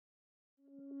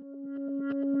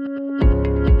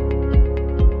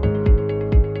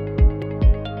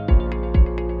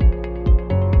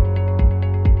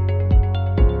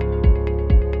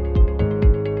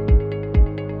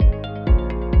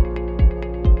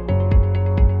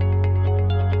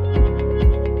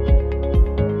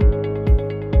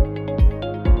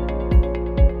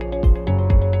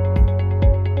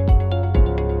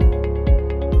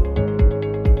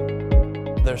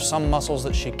there's some muscles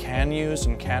that she can use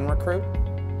and can recruit,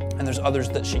 and there's others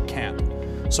that she can't.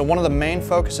 So one of the main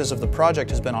focuses of the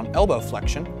project has been on elbow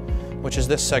flexion, which is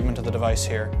this segment of the device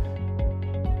here.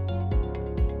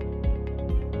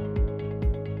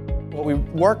 What we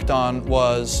worked on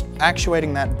was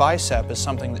actuating that bicep is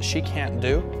something that she can't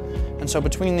do. And so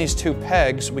between these two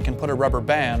pegs, we can put a rubber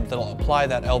band that'll apply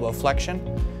that elbow flexion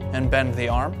and bend the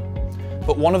arm.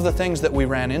 But one of the things that we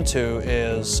ran into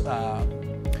is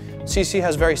Cece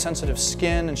has very sensitive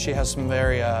skin and she has some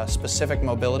very specific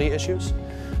mobility issues.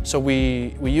 So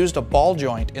we used a ball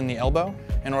joint in the elbow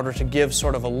in order to give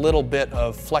sort of a little bit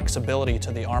of flexibility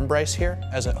to the arm brace here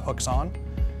as it hooks on.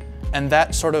 And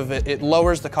that sort of, it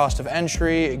lowers the cost of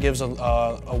entry, it gives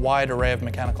a wide array of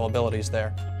mechanical abilities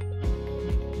there.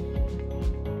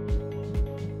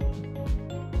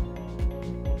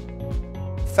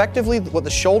 Effectively, what the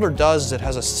shoulder does is it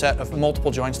has a set of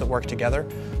multiple joints that work together.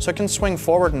 So it can swing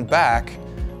forward and back,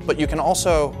 but you can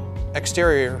also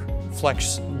exterior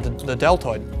flex the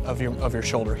deltoid of your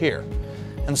shoulder here.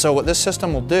 And so what this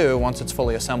system will do, once it's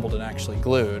fully assembled and actually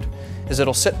glued, is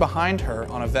it'll sit behind her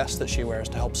on a vest that she wears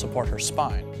to help support her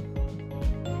spine.